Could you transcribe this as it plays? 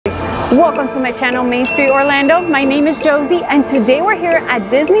Welcome to my channel, Main Street Orlando. My name is Josie, and today we're here at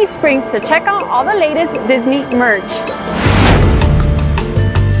Disney Springs to check out all the latest Disney merch.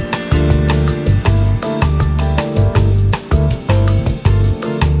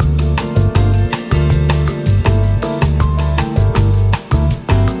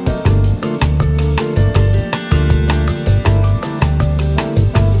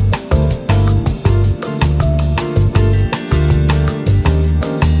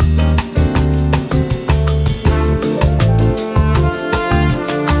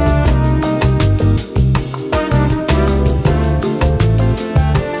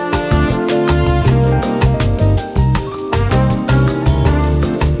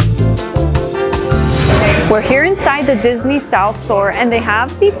 We're here inside the Disney Style store and they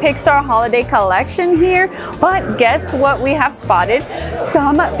have the Pixar Holiday Collection here, but guess what we have spotted?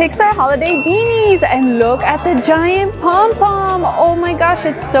 Some Pixar Holiday beanies, and look at the giant pom-pom. Oh my gosh,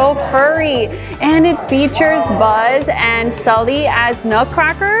 it's so furry, and it features Buzz and Sully as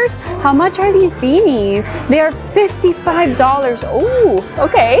nutcrackers. How much are these beanies? They are $55. Oh,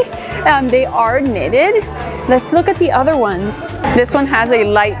 okay. They are knitted. Let's look at the other ones. This one has a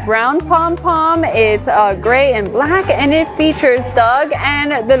light brown pom-pom. It's gray and black, and it features Doug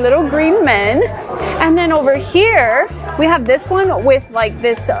and the little green men. And then over here, we have this one with like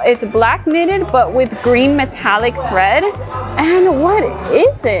this, it's black knitted, but with green metallic thread. And what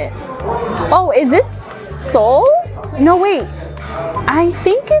is it? Oh, is it Soul? No, wait. I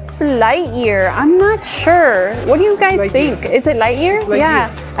think it's Lightyear. I'm not sure. What do you guys think? Is it Lightyear? Yeah,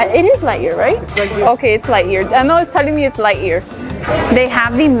 it is Lightyear, right? Okay, it's Lightyear. Emma is telling me it's Lightyear. They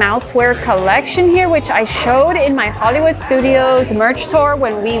have the Mouseware collection here, which I showed in my Hollywood Studios merch tour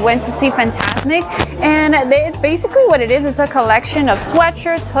when we went to see Fantasmic. And basically what it is, it's a collection of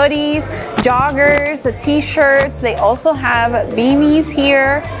sweatshirts, hoodies, joggers, t-shirts. They also have beanies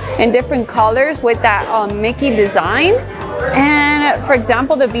here in different colors with that Mickey design. And for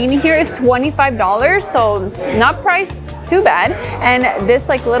example, the beanie here is $25, so not priced too bad. And this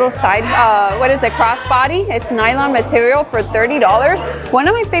like little side, what is it, crossbody? It's nylon material for $30. One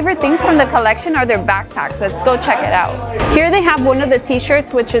of my favorite things from the collection are their backpacks. Let's go check it out. Here they have one of the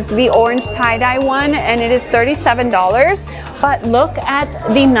t-shirts, which is the orange tie-dye one, and it is $37. But look at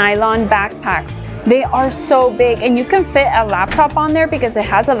the nylon backpacks. They are so big, and you can fit a laptop on there because it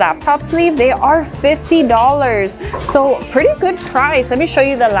has a laptop sleeve. They are $50, so pretty good price. Let me show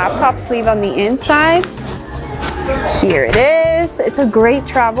you the laptop sleeve on the inside. Here it is. It's a great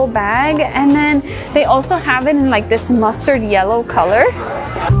travel bag, and then they also have it in like this mustard yellow color.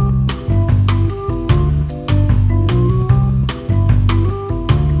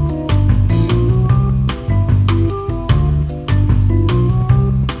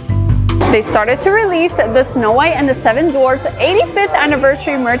 They started to release the Snow White and the Seven Dwarfs 85th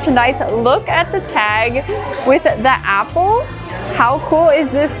anniversary merchandise. Look at the tag with the apple. How cool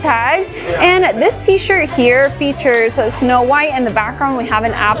is this tag? And this t-shirt here features Snow White. In the background we have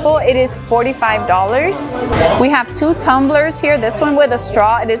an apple. It is $45. We have two tumblers here. This one with a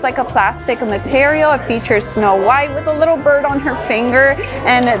straw. It is like a plastic material. It features Snow White with a little bird on her finger.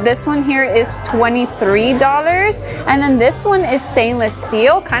 And this one here is $23. And then this one is stainless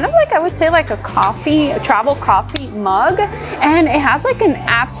steel, kind of like, I would say, like a travel coffee mug. And it has like an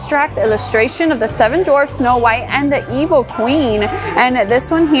abstract illustration of the Seven Dwarfs, Snow White, and the Evil Queen. And this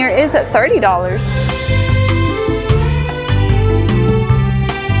one here is $30.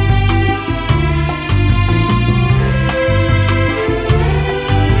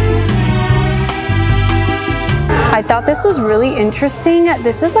 I thought this was really interesting.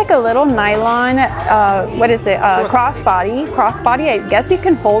 This is like a little nylon, what is it, crossbody. I guess you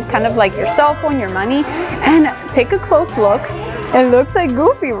can hold kind of like your cell phone, your money, and take a close look. It looks like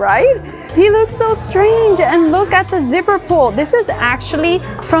Goofy, right? He looks so strange, and look at the zipper pull. This is actually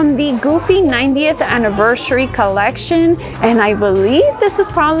from the Goofy 90th anniversary collection, and I believe this is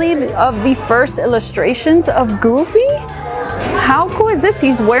probably of the first illustrations of Goofy. How cool is this?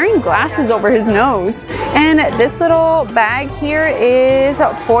 He's wearing glasses over his nose. And this little bag here is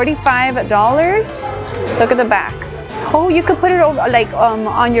 $45. Look at the back. Oh, you could put it over like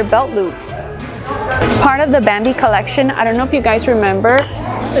on your belt loops. Part of the Bambi collection. I don't know if you guys remember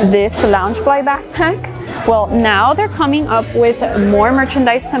this Loungefly backpack. Well, now they're coming up with more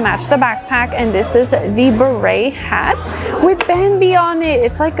merchandise to match the backpack, and this is the beret hat with Bambi on it.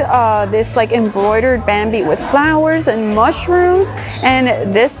 It's like this like embroidered Bambi with flowers and mushrooms,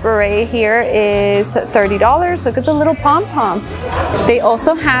 and this beret here is $30. Look at the little pom-pom. They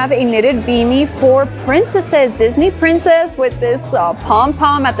also have a knitted beanie for princesses, Disney princess, with this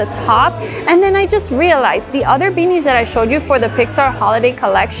pom-pom at the top. And then I just realized the other beanies that I showed you for the Pixar holiday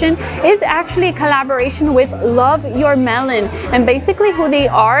collection is actually a collaboration with Love Your Melon. And basically who they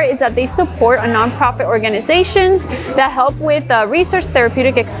are is that they support a nonprofit organizations that help with research,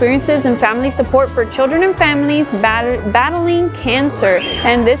 therapeutic experiences, and family support for children and families battling cancer.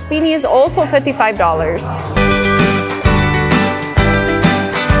 And this beanie is also $55.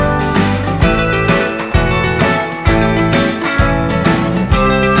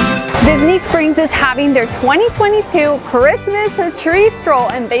 Disney Springs is having their 2022 Christmas tree stroll,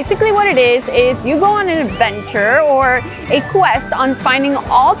 and basically what it is you go on an adventure or a quest on finding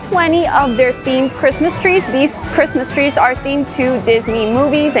all 20 of their themed Christmas trees. These Christmas trees are themed to Disney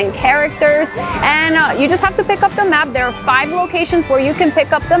movies and characters, and you just have to pick up the map. There are 5 locations where you can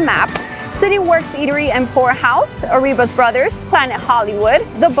pick up the map: City Works Eatery and Pour House, Arribas Brothers, Planet Hollywood,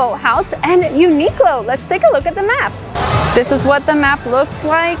 The Boathouse, and Uniqlo. Let's take a look at the map. This is what the map looks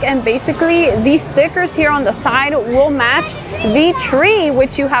like, and basically these stickers here on the side will match the tree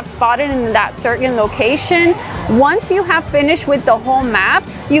which you have spotted in that certain location. Once you have finished with the whole map,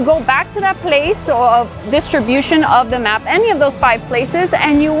 you go back to that place of distribution of the map, any of those 5 places,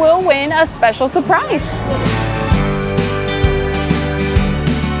 and you will win a special surprise.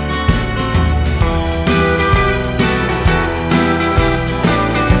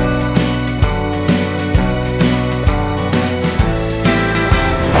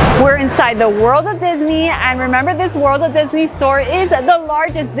 We're inside the World of Disney, and remember, this World of Disney store is the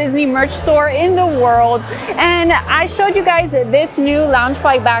largest Disney merch store in the world. And I showed you guys this new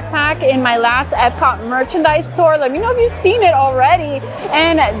Loungefly backpack in my last Epcot merchandise store. Let me know if you've seen it already.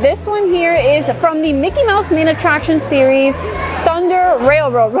 And this one here is from the Mickey Mouse Main Attraction series, Thunder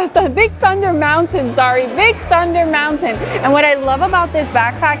Railroad, the Big Thunder Mountain, sorry, Big Thunder Mountain. And what I love about this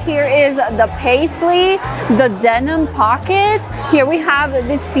backpack here is the paisley, the denim pocket. Here we have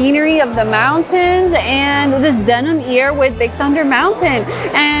the scenery of the mountains and this denim ear with Big Thunder Mountain.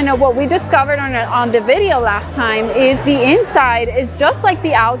 And what we discovered on the video last time is the inside is just like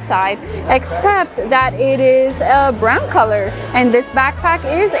the outside, except that it is a brown color. And this backpack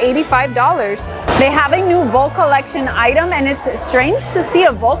is $85. They have a new Vol Collection item, and it's strange to see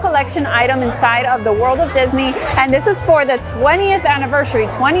a Vol Collection item inside of the World of Disney. And this is for the 20th anniversary,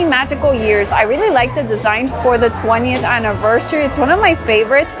 20 magical years. I really like the design for the 20th anniversary. It's one of my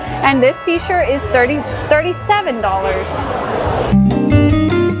favorites. And this t-shirt is $37.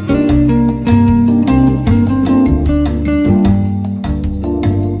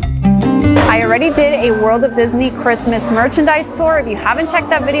 I already did a World of Disney Christmas merchandise tour. If you haven't checked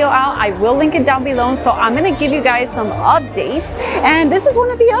that video out, I will link it down below. So I'm gonna give you guys some updates. And this is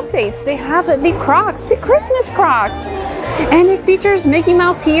one of the updates. They have the Crocs, the Christmas Crocs. And it features Mickey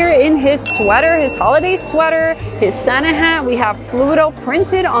Mouse here in his sweater, his holiday sweater, his Santa hat. We have Pluto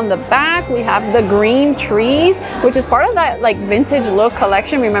printed on the back. We have the green trees, which is part of that like vintage look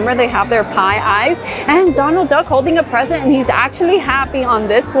collection. Remember, they have their pie eyes. And Donald Duck holding a present, and he's actually happy on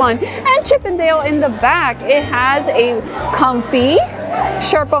this one. And Chip and Dale in the back. It has a comfy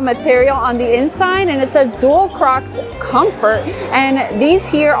Sherpa material on the inside, and it says Dual Crocs Comfort, and these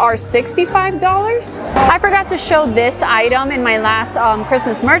here are $65. I forgot to show this item in my last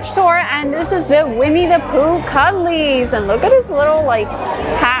Christmas merch tour, and this is the Winnie the Pooh Cuddlies, and look at his little like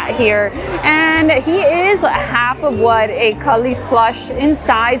hat here, and he is half of what a Cuddlies plush in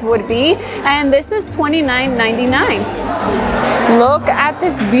size would be, and this is $29.99. Look at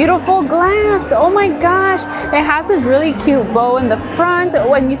this beautiful glass. Oh my gosh, it has this really cute bow in the front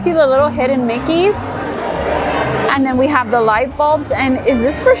when you see the little hidden Mickeys. And then we have the light bulbs. And is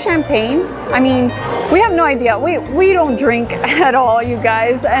this for champagne? I mean, we have no idea. We don't drink at all, you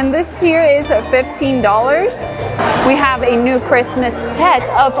guys. And this here is $15. We have a new Christmas set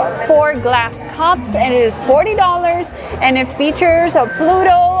of 4 glass cups, and it is $40. And it features a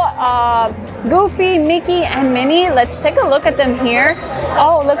Pluto, Goofy, Mickey, and Minnie. Let's take a look at them here.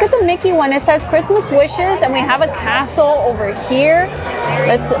 Oh, look at the Mickey one. It says Christmas wishes, and we have a castle over here.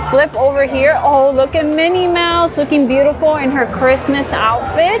 Let's flip over here. Oh, look at Minnie Mouse looking beautiful in her Christmas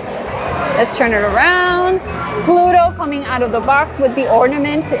outfit. Let's turn it around. Pluto coming out of the box with the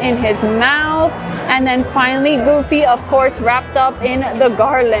ornament in his mouth. And then finally Goofy, of course, wrapped up in the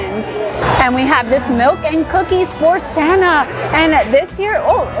garland. And we have this milk and cookies for Santa. And this here,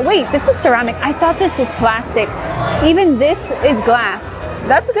 oh wait, this is ceramic. I thought this was plastic. Even this is glass.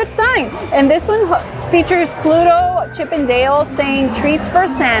 That's a good sign. And this one features Pluto, Chip and Dale saying treats for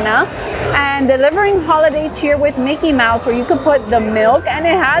Santa and delivering holiday cheer with Mickey Mouse, where you could put the milk and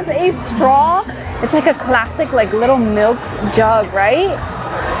it has a straw. It's like a classic like little milk jug, right?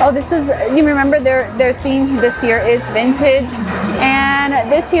 Oh, this is, you remember their theme this year is vintage, and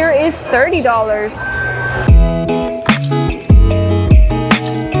this here is $30.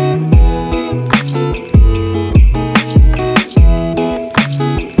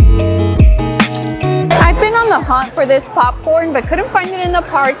 The hunt for this popcorn but couldn't find it in the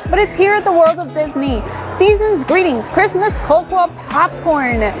parks, but it's here at the World of Disney. Season's Greetings Christmas Cocoa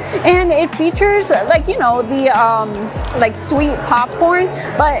Popcorn, and it features like, you know, the like sweet popcorn,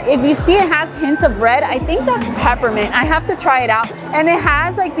 but if you see it has hints of red, I think that's peppermint. I have to try it out. And it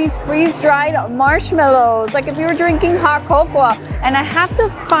has like these freeze-dried marshmallows, like if you were drinking hot cocoa. And I have to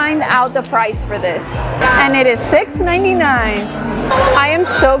find out the price for this, and it is $6.99. I am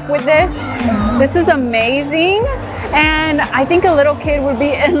stoked with this. This is amazing, and I think a little kid would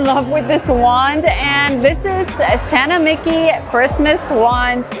be in love with this wand. And this is a Santa Mickey Christmas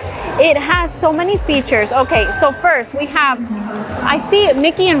wand. It has so many features. Okay, so first we have, I see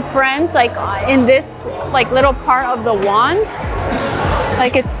Mickey and Friends like in this like little part of the wand.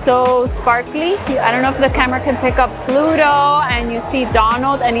 Like it's so sparkly. I don't know if the camera can pick up Pluto, and you see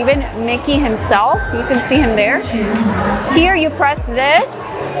Donald and even Mickey himself. You can see him there. Here you press this.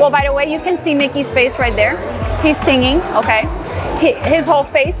 Well, by the way, you can see Mickey's face right there. He's singing, okay. His whole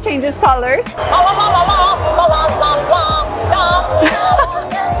face changes colors.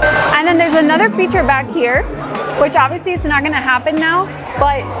 And then there's another feature back here, which obviously it's not gonna happen now,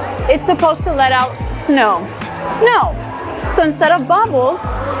 but it's supposed to let out snow. Snow. So instead of bubbles,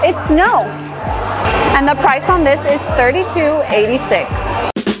 it's snow. And the price on this is $32.86.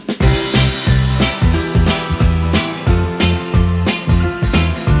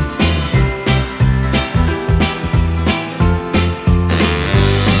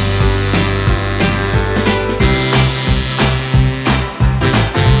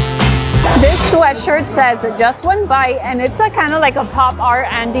 Sweatshirt says just one bite, and it's a kind of like a pop art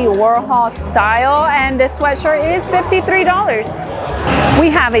Andy Warhol style, and this sweatshirt is $53. We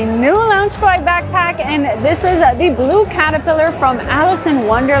have a new Loungefly backpack, and this is the blue caterpillar from Alice in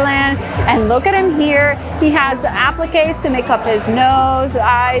Wonderland. And look at him here. He has appliques to make up his nose,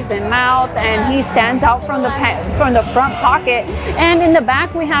 eyes, and mouth, and he stands out from the front pocket. And in the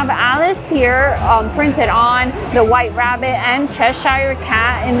back we have Alice here printed on, the White Rabbit and Cheshire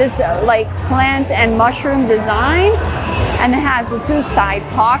Cat in this like plant and mushroom design, and it has the two side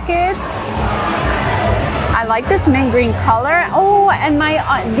pockets. I like this mint green color. Oh, and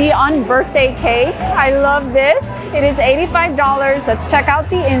the unbirthday cake. I love this. It is $85. Let's check out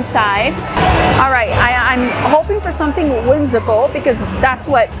the inside. All right, I'm hoping for something whimsical because that's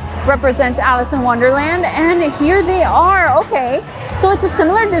what represents Alice in Wonderland. And here they are. Okay, so it's a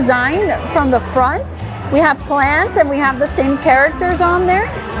similar design from the front. We have plants and we have the same characters on there.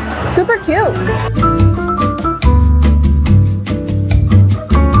 Super cute.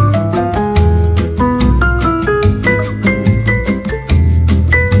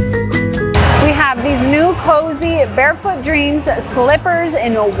 These new cozy Barefoot Dreams slippers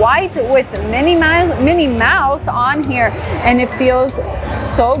in white with Minnie Mouse on here, and it feels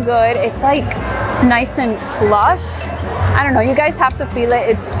so good. It's like nice and plush. I don't know, you guys have to feel it.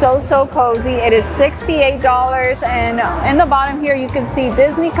 It's so cozy. It is $68, and in the bottom here you can see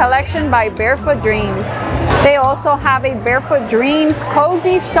Disney Collection by Barefoot Dreams. They also have a Barefoot Dreams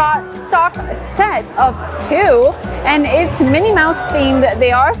cozy sock set of 2, and it's Minnie Mouse themed.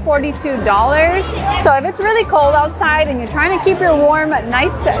 They are $42. So if it's really cold outside and you're trying to keep your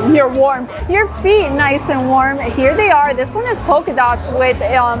feet nice and warm, here they are. This one is polka dots with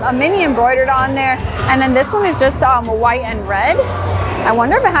a Minnie embroidered on there, and then this one is just white and red. I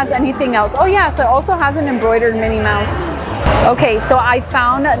wonder if it has anything else. Oh yeah, so it also has an embroidered Minnie Mouse. Okay, so I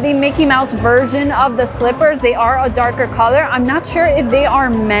found the Mickey Mouse version of the slippers. They are a darker color. I'm not sure if they are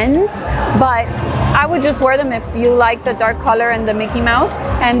men's, but I would just wear them if you like the dark color and the Mickey Mouse.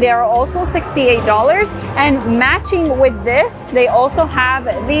 And they are also $68. And matching with this, they also have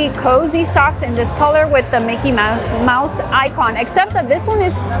the cozy socks in this color with the Mickey Mouse icon, except that this one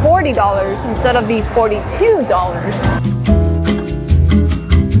is $40 instead of the $42.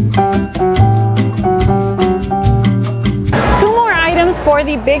 costumes for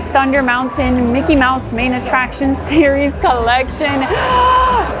the Big Thunder Mountain Mickey Mouse Main Attraction Series collection.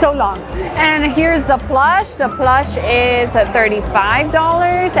 So long. And here's the plush. The plush is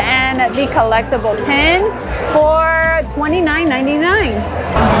 $35 and the collectible pin for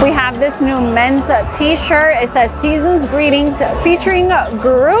 $29.99. We have this new men's t-shirt. It says Season's Greetings featuring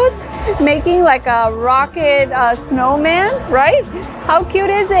Groot making like a rocket snowman, right? How cute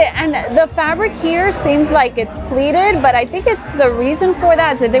is it? And the fabric here seems like it's pleated, but I think it's the reason for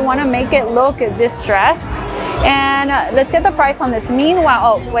that is that they want to make it look distressed. And let's get the price on this. Meanwhile,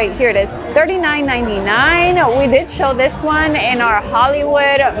 oh wait, here it is, $39.99. We did show this one in our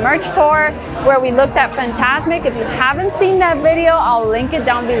Hollywood merch tour where we looked at Fantasmic. If you haven't seen that video, I'll link it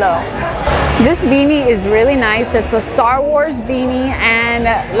down below. This beanie is really nice. It's a Star Wars beanie, and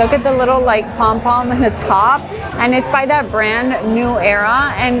look at the little like pom-pom in the top, and it's by that brand New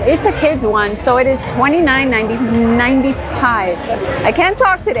Era, and it's a kid's one, so it is $29.95. I can't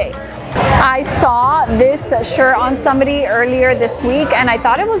talk today. I saw this shirt on somebody earlier this week, and I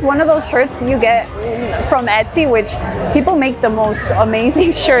thought it was one of those shirts you get from Etsy, which people make the most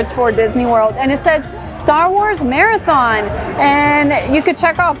amazing shirts for Disney World. And it says Star Wars Marathon, and you could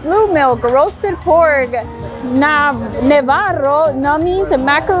check out blue milk, roasted pork, Navarro, nummies,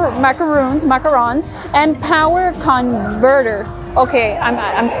 macarons, and power converter. Okay,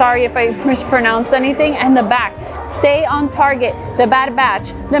 I'm sorry if I mispronounced anything. And the back, Stay on Target, The Bad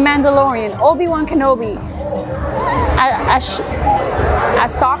Batch, The Mandalorian, Obi-Wan Kenobi,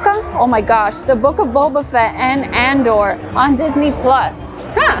 Ahsoka, oh my gosh, The Book of Boba Fett, and Andor on Disney Plus.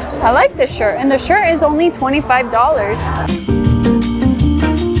 Huh, I like this shirt, and the shirt is only $25.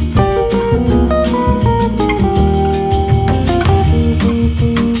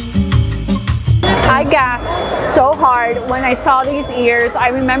 I gasped so hard when I saw these ears. I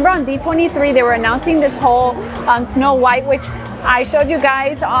remember on D23 they were announcing this whole Snow White, which I showed you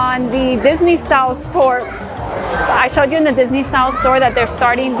guys on the Disney Style store. I showed you in the Disney Style store that they're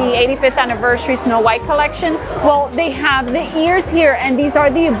starting the 85th anniversary Snow White collection. Well, they have the ears here, and these are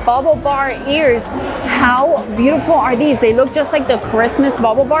the bubble bar ears. How beautiful are these? They look just like the Christmas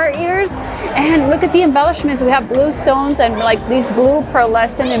bubble bar ears. And look at the embellishments. We have blue stones and like these blue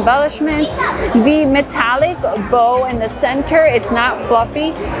pearlescent embellishments. The metallic bow in the center, it's not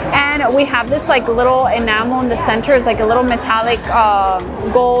fluffy. And we have this like little enamel in the center. It's like a little metallic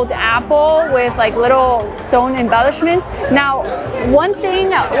gold apple with like little stone embellishments. Now, one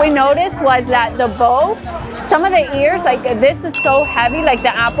thing we noticed was that the bow, some of the ears, like this is so heavy, like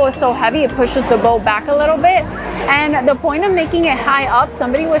the apple is so heavy, it pushes the bow back a little bit. And the point of making it high up,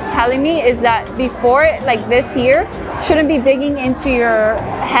 somebody was telling me, is that before, like this here, shouldn't be digging into your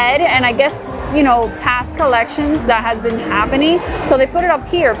head. And I guess, you know, past collections that has been happening. So they put it up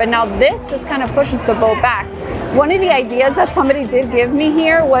here, but now this just kind of pushes the bow back. One of the ideas that somebody did give me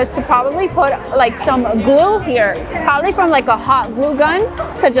here was to probably put like some glue here, probably from like a hot glue gun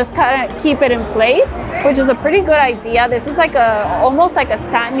to just kind of keep it in place, which is a pretty good idea. This is like almost like a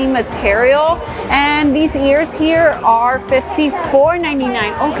satiny material, and these ears here are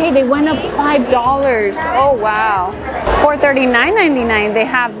 $54.99. Okay, they went up $5. Oh wow. For $39.99 they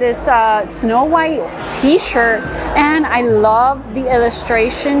have this Snow White t-shirt, and I love the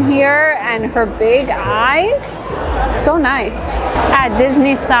illustration here and her big eyes. So nice. At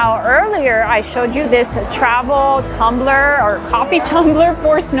Disney Style earlier, I showed you this travel tumbler or coffee tumbler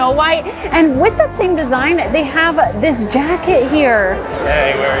for Snow White, and with that same design, they have this jacket here.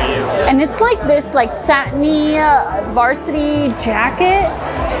 Hey, where are you? And it's like this like satiny varsity jacket.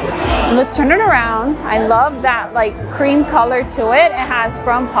 Let's turn it around. I love that like cream color to it. It has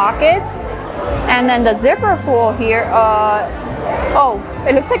front pockets, and then the zipper pull here. Oh,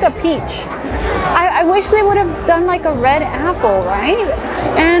 it looks like a peach. I wish they would have done like a red apple, right?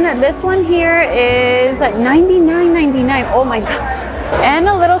 And this one here is $99.99. Oh my gosh. And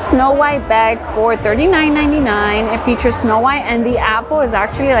a little Snow White bag for $39.99. It features Snow White, and the apple is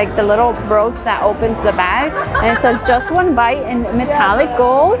actually like the little brooch that opens the bag. And it says just one bite in metallic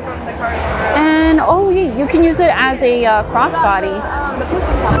gold. And oh, you can use it as a crossbody.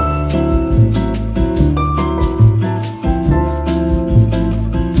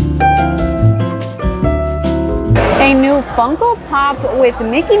 A new Funko Pop with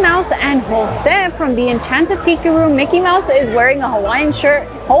Mickey Mouse and Jose from the Enchanted Tiki Room. Mickey Mouse is wearing a Hawaiian shirt,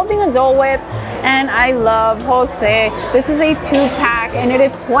 holding a Dole Whip, and I love Jose. This is a 2-pack, and it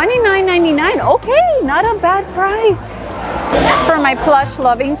is $29.99. Okay, not a bad price. For my plush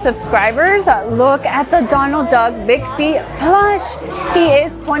loving subscribers, look at the Donald Duck Big Feet plush. He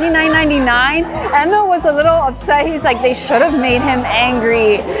is $29.99. Emma was a little upset. He's like, they should have made him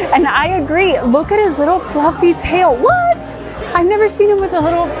angry. And I agree. Look at his little fluffy tail. What? I've never seen him with a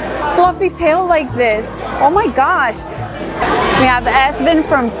little fluffy tail like this. Oh my gosh. We have Esvin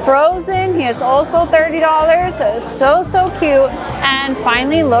from Frozen. He is also $30. So cute. And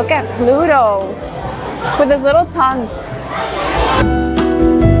finally, look at Pluto with his little tongue.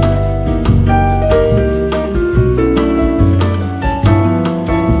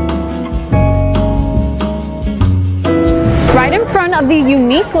 Right in front of the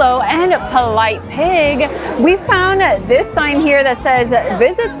Uniqlo and Polite Pig, we found this sign here that says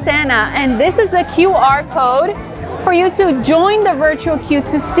Visit Santa, and this is the QR code for you to join the virtual queue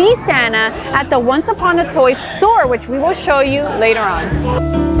to see Santa at the Once Upon a Toy store, which we will show you later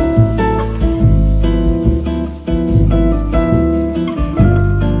on.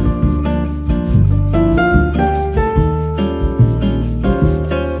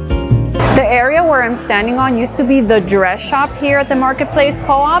 Area where I'm standing on used to be the dress shop here at the Marketplace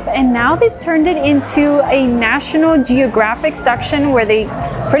Co-op, and now they've turned it into a National Geographic section where they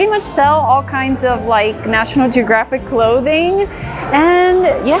pretty much sell all kinds of like National Geographic clothing, and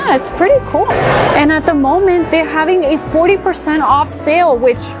yeah, it's pretty cool. And at the moment they're having a 40% off sale,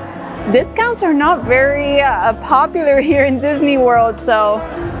 which discounts are not very popular here in Disney World. So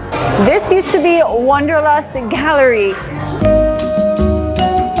this used to be Wanderlust Gallery.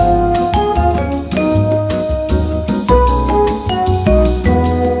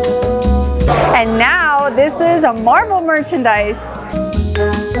 And now this is a Marvel merchandise.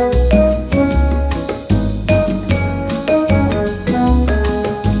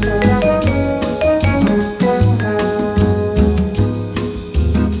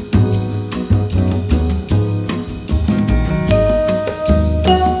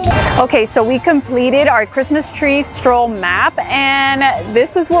 Okay, so we completed our Christmas tree stroll map, and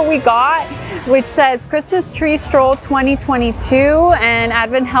this is what we got, which says Christmas Tree Stroll 2022 and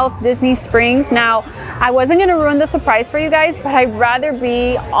Advent Health Disney Springs. Now, I wasn't gonna ruin the surprise for you guys, but I'd rather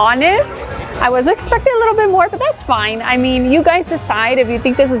be honest. I was expecting a little bit more, but that's fine. I mean, you guys decide if you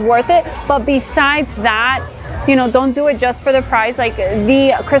think this is worth it. But besides that, you know, don't do it just for the prize. Like,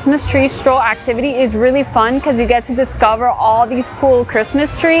 the Christmas tree stroll activity is really fun because you get to discover all these cool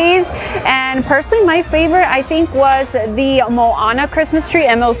Christmas trees. And personally, my favorite, I think, was the Moana Christmas tree.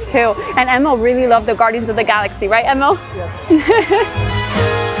 Emil's too. And Emil really loved the Guardians of the Galaxy, right, Emil? Yes.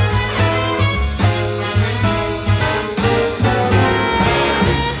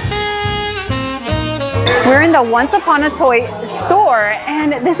 We're in the Once Upon a Toy store,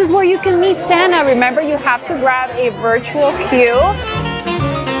 and this is where you can meet Santa. Remember, you have to grab a virtual queue.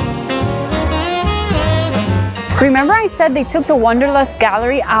 Remember I said they took the Wanderlust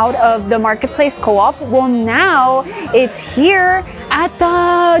Gallery out of the Marketplace Co-op? Well, now it's here at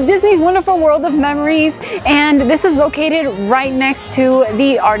the Disney's Wonderful World of Memories, and this is located right next to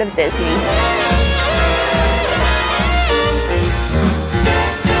the Art of Disney.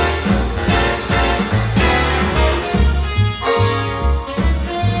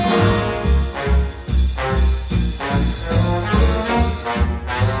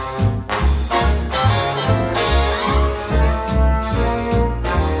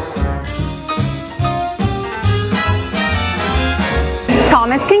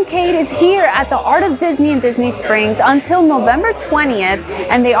 Thomas Kincaid is here at the Art of Disney in Disney Springs until November 20th,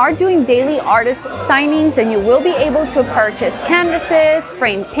 and they are doing daily artist signings, and you will be able to purchase canvases,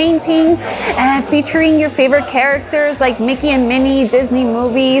 framed paintings, and featuring your favorite characters like Mickey and Minnie, Disney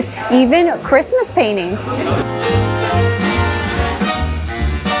movies, even Christmas paintings.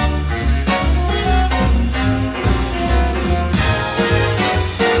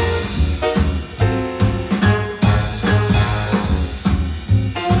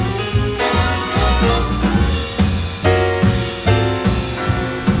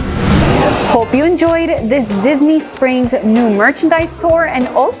 Hope you enjoyed this Disney Springs new merchandise tour, and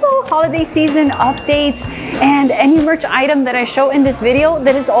also holiday season updates and any merch item that I show in this video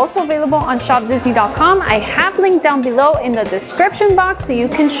that is also available on shopdisney.com. I have linked down below in the description box so you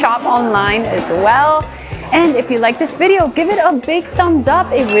can shop online as well. And if you like this video, give it a big thumbs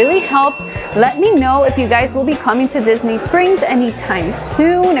up. It really helps. Let me know if you guys will be coming to Disney Springs anytime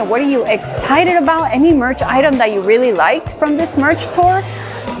soon, and what are you excited about? Any merch item that you really liked from this merch tour?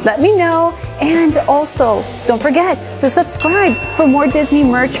 Let me know, and also don't forget to subscribe for more Disney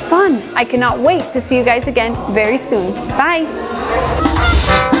merch fun. I cannot wait to see you guys again very soon. Bye!